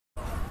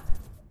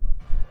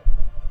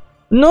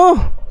No!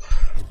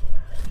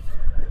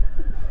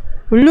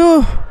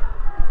 Ulo!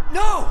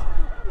 No!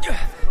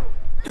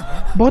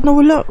 Bakit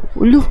nawala?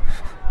 Ulo!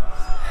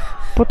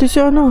 Pati si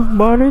ano,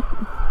 Barret.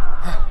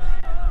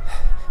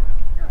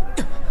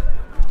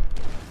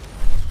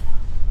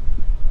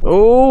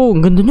 Oh,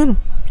 ang ganda niyan.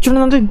 Picture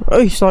na natin.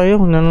 Ay,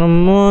 sayang na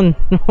naman.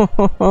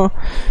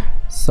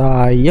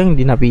 Sayang,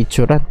 di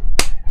na-picturean.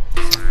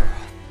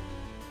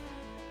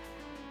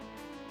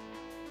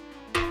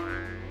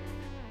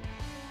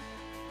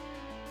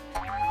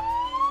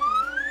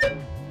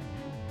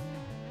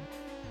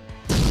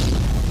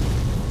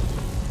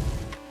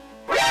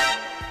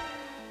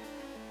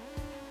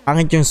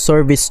 Pangit yung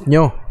service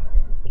nyo.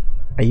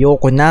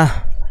 Ayoko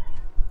na.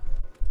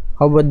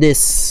 How about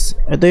this?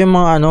 Ito yung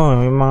mga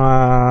ano, yung mga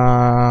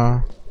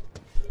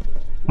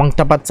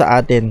mangtapat sa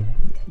atin.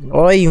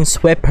 Oy, yung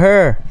sweep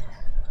her.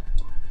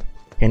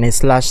 Can I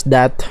slash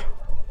that?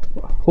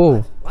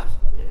 Oh.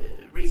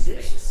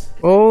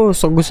 Oh,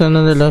 so gusto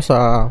na nila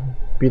sa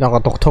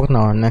pinakatok-tok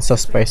na nasa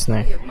spice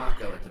na.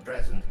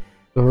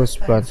 Those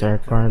plans are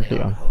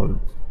currently on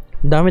hold.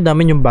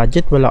 Dami-dami yung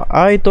budget. Wala.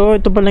 Ah,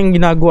 ito pala yung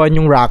ginagawa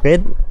yung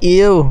rocket.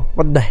 Ew.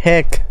 What the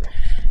heck?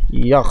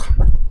 Yuck.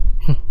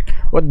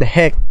 What the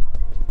heck?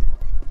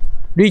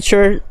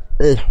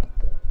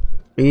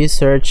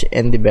 Research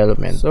and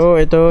development. So,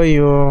 ito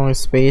yung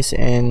space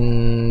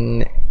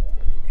and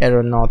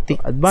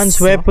aeronautic.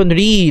 Advanced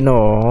weaponry.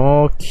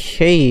 No.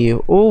 Okay.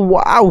 Oh,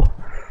 wow.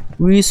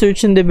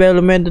 Research and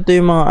development. Ito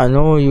yung mga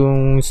ano,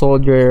 yung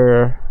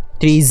soldier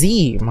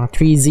 3Z. Mga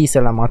 3Z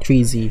sila. Mga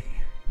 3Z.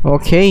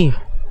 Okay.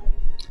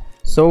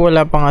 So,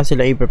 wala pa nga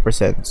sila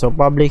 80%. So,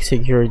 public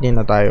security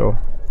na tayo.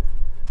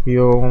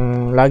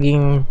 Yung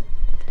laging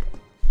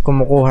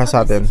kumukuha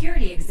sa atin.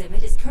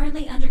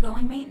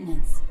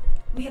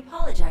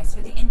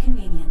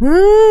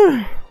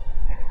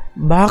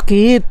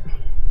 Bakit?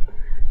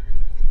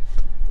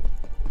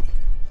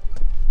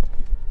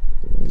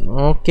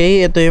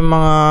 Okay, ito yung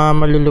mga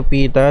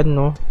malulupitan,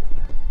 no?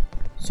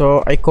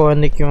 So,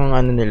 iconic yung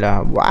ano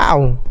nila.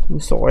 Wow!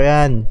 Gusto ko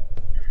yan.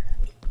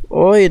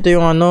 Oh, ito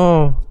yung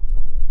ano,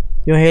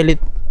 yung heli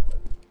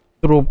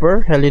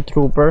trooper.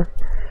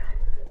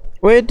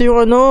 Oh, ito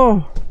yung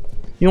ano,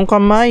 yung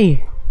kamay.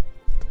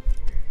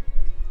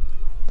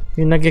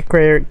 Yung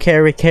nag-carry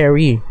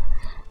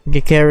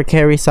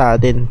sa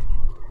atin.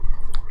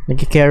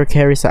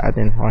 Nag-carry sa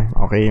atin.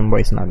 Okay, yung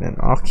voice natin.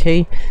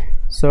 Okay.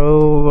 So,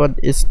 what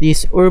is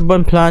this?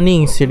 Urban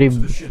planning. So,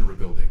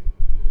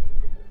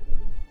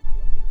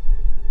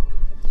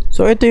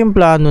 ito yung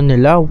plano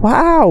nila.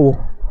 Wow!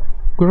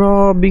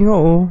 Grabe nga,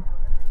 oh.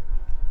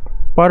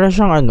 Para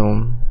siyang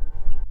ano,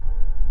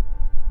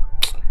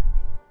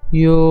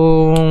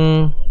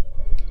 yung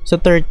sa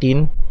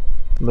 13.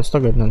 Basta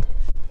ganun.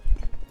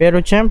 Pero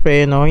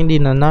syempre, no,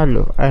 hindi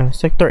nanalo.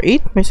 Sector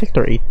 8? May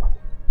sector 8.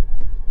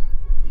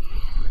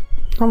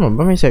 Tama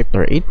ba? May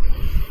sector 8?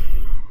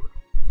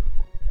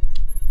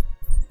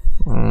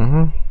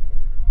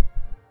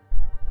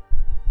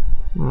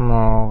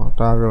 No,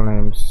 toggle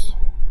names.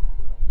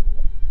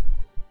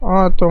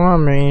 Ito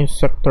nga, may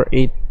sector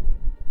 8.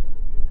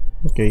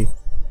 Okay.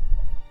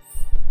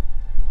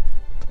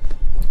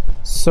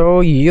 So,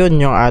 yun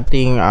yung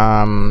ating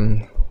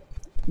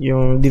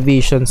yung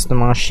divisions ng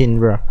mga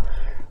Shinra.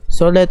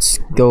 So, let's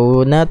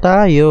go na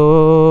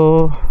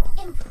tayo.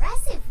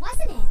 Impressive,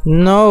 wasn't it?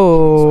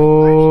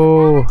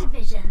 No.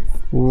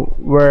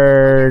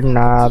 We're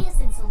not.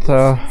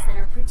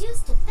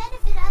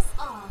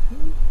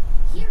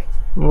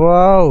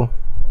 Wow.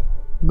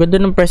 Ganda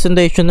ng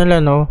presentation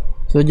nila, no?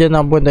 So, dyan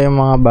napunta yung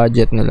mga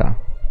budget nila.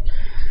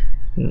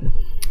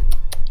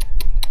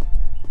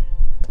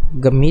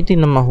 Gamitin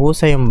na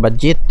mahusay yung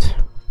budget.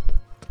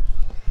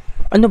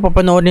 Ano,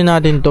 papanoorin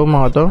natin to,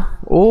 mga to?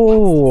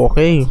 Oh,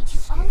 okay.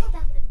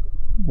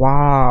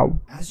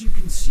 Wow. As you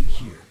can see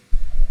here,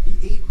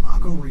 the 8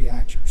 Mako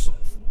reactors.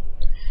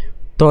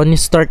 Tony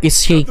Stark is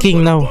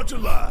shaking now.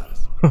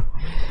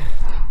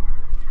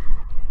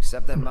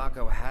 Except that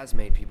Mako has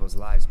made people's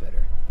lives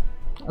better.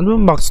 Ano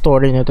yung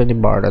backstory nito ni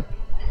Barret?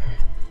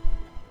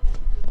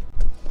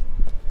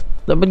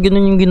 Dapat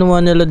ganun yung ginawa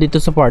nila dito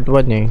sa part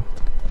 1 eh.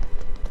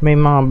 May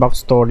mga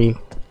backstory.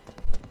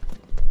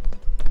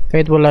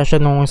 Kahit wala siya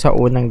nung sa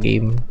unang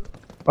game.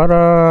 Para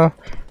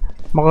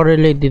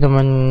makarelate din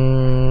naman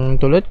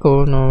tulad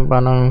ko, no?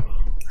 Parang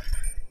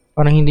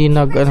hindi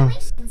nag ano.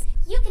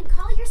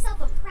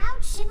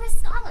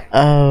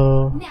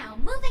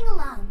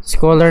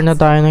 Scholar na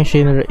tayo ng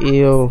Shinra.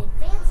 Ew.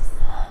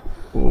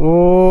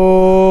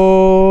 Oh,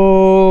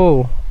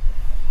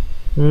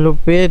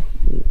 lupit.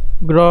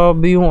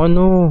 Grabe yung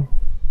ano.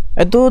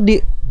 Ito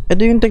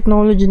yung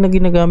technology na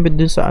ginagamit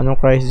dun sa ano,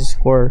 Crisis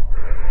Core.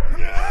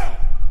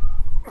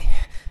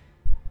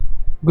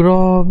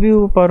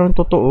 Grabe, parang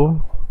totoo.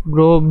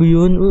 Grabe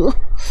yun.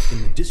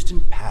 In the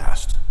distant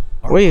past,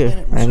 our Uy,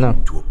 planet was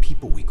home to a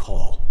people we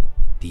call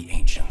the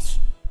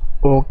Ancients.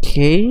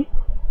 Okay.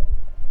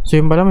 So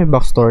yun pala, may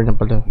backstory na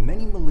pala.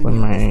 Many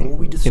millennia before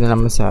we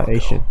kinalaman sa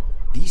Asian.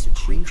 These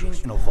changing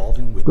and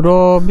evolving with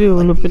Grabe,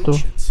 lupit oh.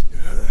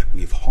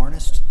 we've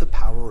harnessed the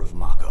power of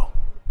Mako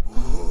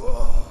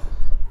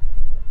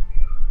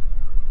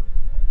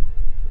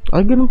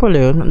Ay, ganun pala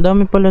yun. Ang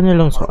dami pala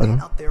nilang sa Are they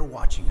ano. out there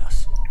watching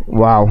us?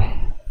 Wow.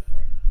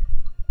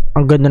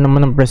 Ang ganda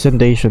naman ng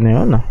presentation na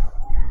yun, ah.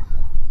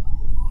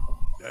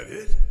 That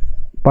it?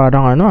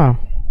 Parang ano, ah.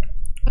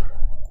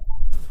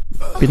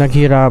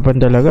 Pinaghirapan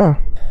talaga.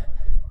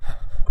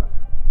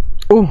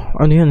 Oh,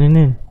 ano yan, ano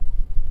yan?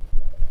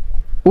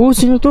 Oh,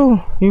 sino to?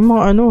 Yung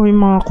mga ano,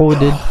 yung mga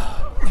coded.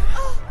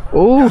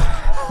 Oh,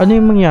 ano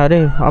yung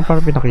mangyari? Ah,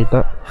 parang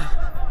pinakita.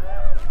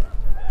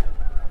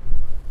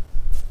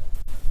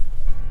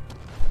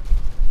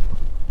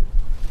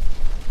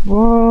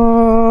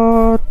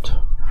 What?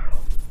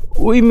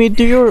 Uy,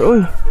 meteor.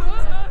 Uy.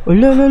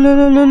 Ala, la, la,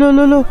 la, la, la,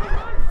 la, la.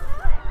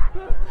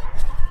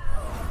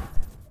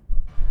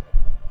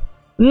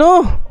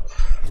 No.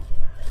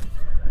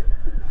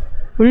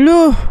 Ala.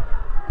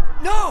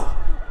 No!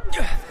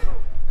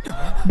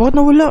 Bakit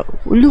nawala?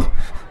 Ala.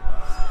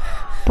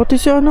 Pati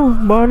si ano,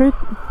 Barret.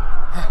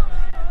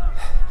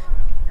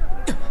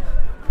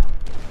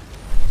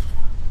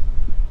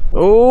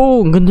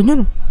 Oh, ang ganda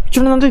niyan.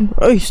 Picture na natin.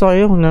 Ay,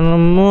 sayang na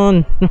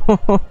naman.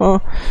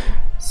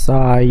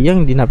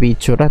 Sayang, di na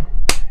picturean.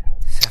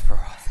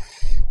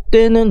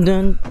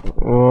 Tinandan.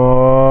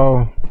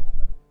 Wow.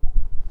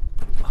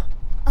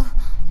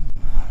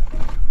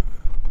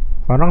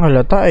 Parang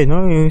halata eh,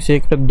 no? Yung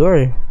secret door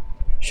eh.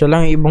 Siya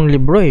lang yung ibang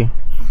libro eh.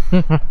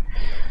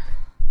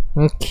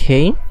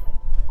 Okay.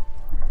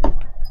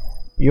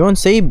 Yun,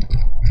 save.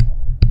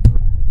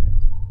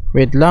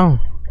 Wait lang.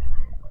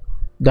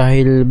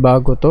 Dahil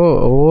bago to.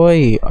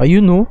 Oy,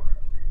 ayun no.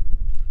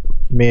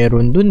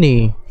 Meron dun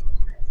eh.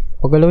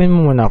 Pagalawin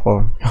mo muna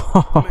ako.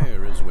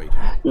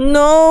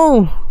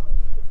 No!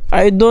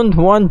 I don't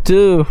want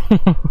to.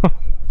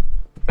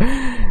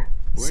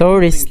 So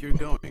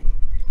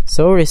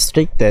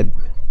restricted.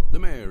 The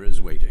mayor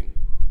is waiting.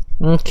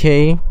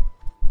 Okay.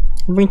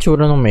 Ano ba yung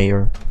tsura ng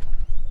mayor?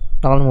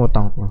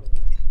 Nakalimutan ko.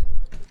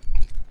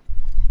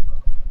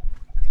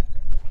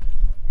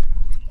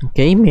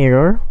 Okay,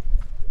 mirror.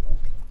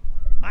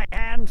 My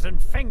hands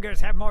and fingers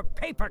have more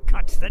paper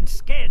cuts than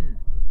skin.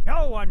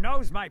 No one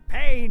knows my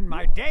pain,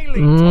 my daily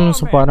torment.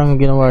 So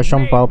parang ginawa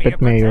siyang puppet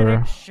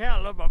mayor.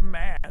 Shell of a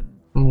man.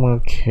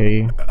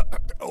 Okay.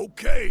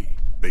 Okay,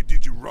 they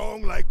did you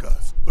wrong like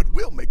us, but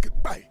we'll make it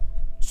right.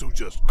 So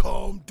just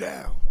calm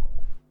down.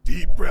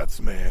 Deep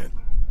breaths, man.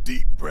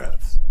 Deep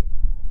breaths.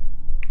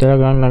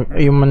 Talagang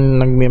yung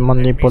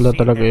nagme-manipula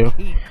talaga yun.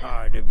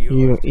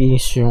 Yung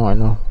is yung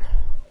ano.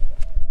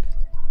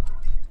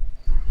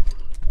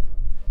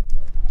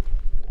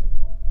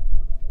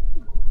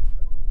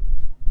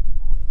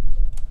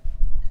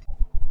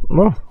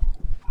 Oh.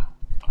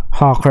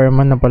 Hacker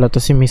man na pala to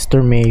si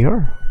Mr.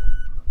 Mayor.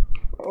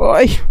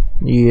 Oy!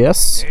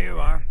 Yes. Here you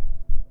are.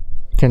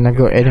 Can I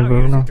go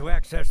anywhere now? To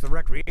access the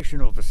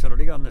recreational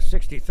facility on the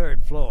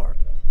 63rd floor.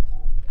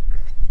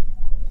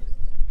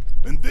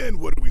 And then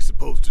what are we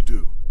supposed to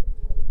do?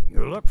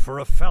 You look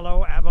for a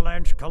fellow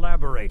Avalanche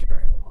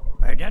collaborator.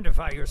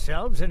 Identify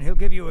yourselves and he'll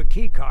give you a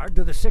key card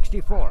to the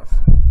 64th.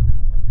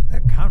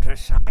 The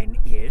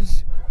countersign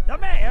is... The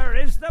mayor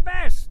is the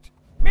best!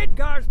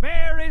 Midgar's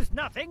mayor is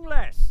nothing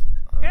less.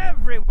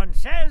 Everyone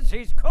says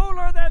he's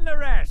cooler than the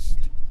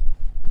rest.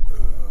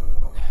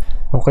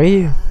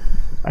 Okay.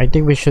 I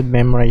think we should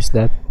memorize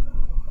that.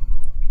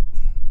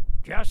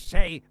 Just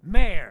say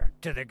mayor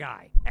to the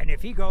guy. And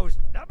if he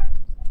goes...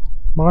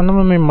 Baka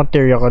naman may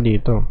material ka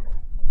dito.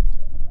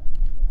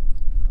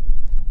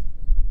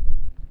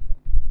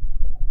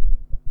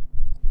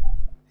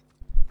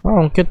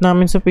 Oh, ang cute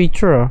namin sa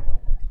picture ah.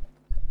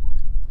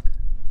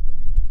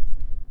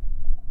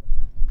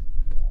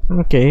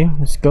 Okay,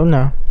 let's go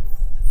na.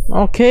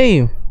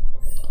 Okay.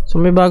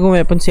 So may bagong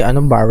weapon si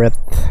ano, Barret.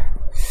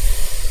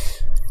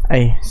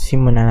 Ay,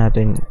 simulan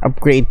natin.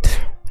 Upgrade.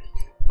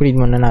 Upgrade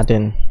muna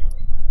natin.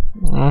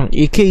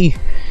 EK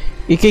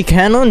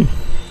cannon.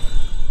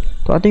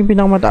 Ito ating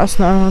pinakamataas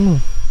na ano.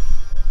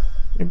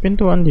 May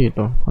pintuan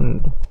dito.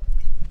 Ano to?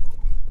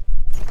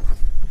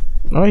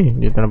 Ay,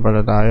 dito na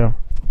pala tayo.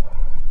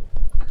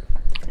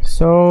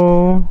 So,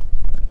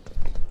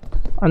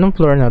 anong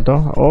floor na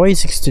to? Oy,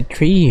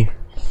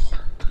 63.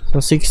 So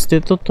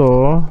 62 to.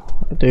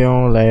 Ito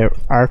yung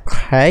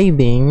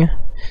archiving.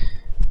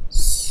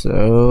 So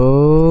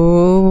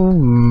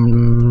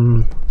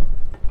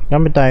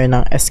gamit tayo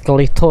ng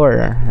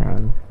escalator.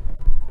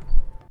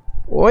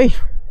 Uy!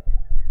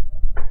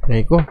 There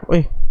you go.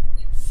 Uy!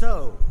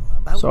 So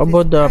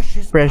about the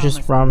precious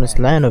promised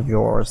land of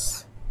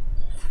yours.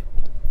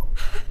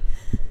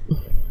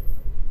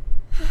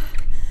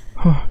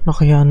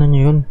 Nakayanan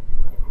niyo yun.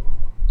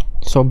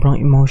 Sobrang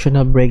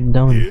emotional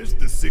breakdown. Here's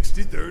the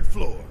 63rd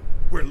floor,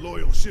 where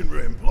loyal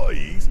Shinra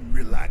employees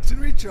relax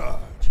and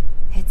recharge.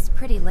 It's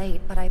pretty late,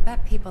 but I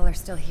bet people are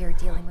still here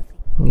dealing with...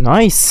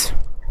 Nice!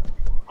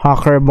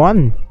 Hacker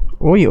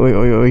 1. Uy, uy,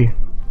 uy, uy.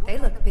 They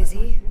look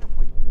busy.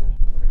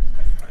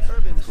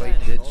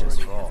 Plate did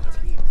just fall.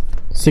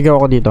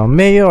 Sigaw ako dito.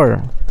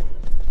 Mayor!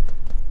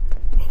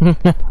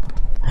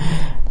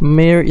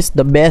 Mayor is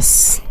the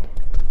best.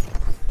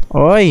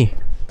 Oy!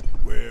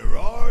 Where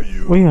are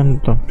you, Uy,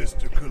 ano to?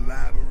 Mr.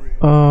 Collaborator?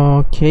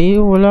 Okay,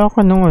 wala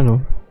ka nung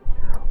ano.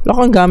 Wala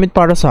kang gamit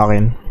para sa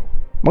akin.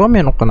 Baka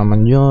meron ka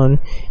naman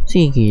yun.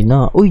 Sige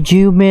na. Uy,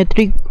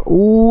 geometric.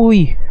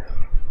 Uy.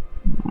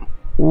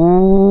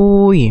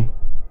 Uy.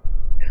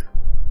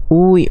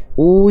 Uy.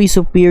 Uy,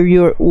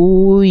 superior.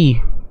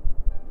 Uy.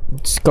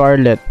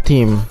 Scarlet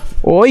team.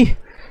 Uy.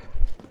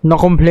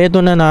 Nakompleto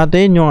na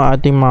natin yung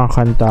ating mga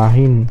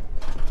kantahin.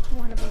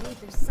 Wanna believe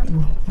there's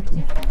something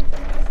different.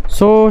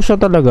 So, siya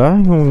talaga,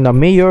 yung na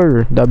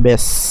mayor, the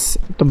best.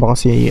 Ito ba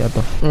kasi ito?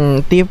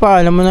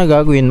 Tipa, alam mo na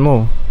gagawin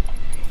mo.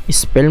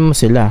 Spell mo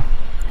sila.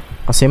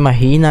 Kasi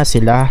mahina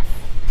sila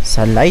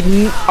sa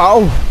lightning.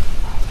 Ow!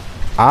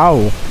 Ow!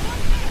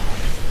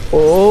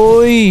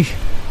 Oy!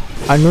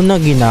 Ano na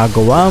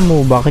ginagawa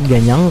mo? Bakit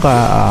ganyan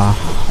ka?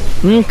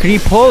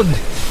 Creep hold!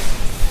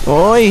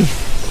 Oy!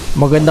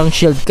 Magandang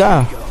shield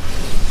ka.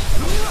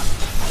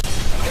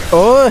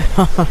 Oy!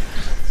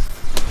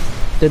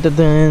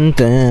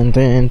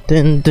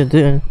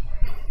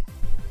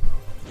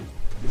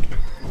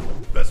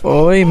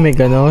 Oy, may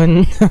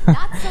ganon.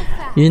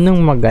 Yun ang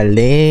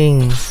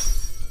magaling.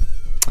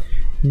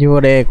 New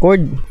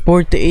record,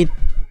 48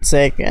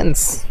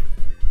 seconds.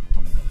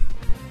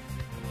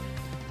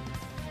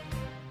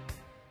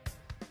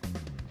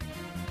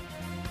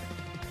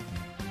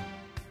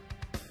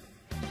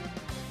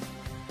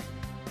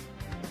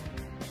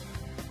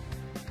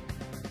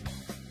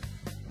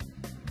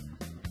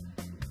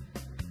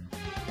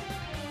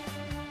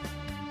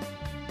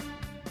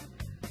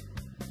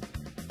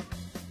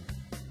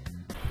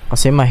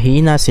 Kasi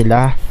mahina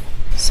sila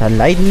sa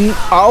lightning.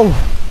 Ow!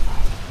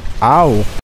 Ow!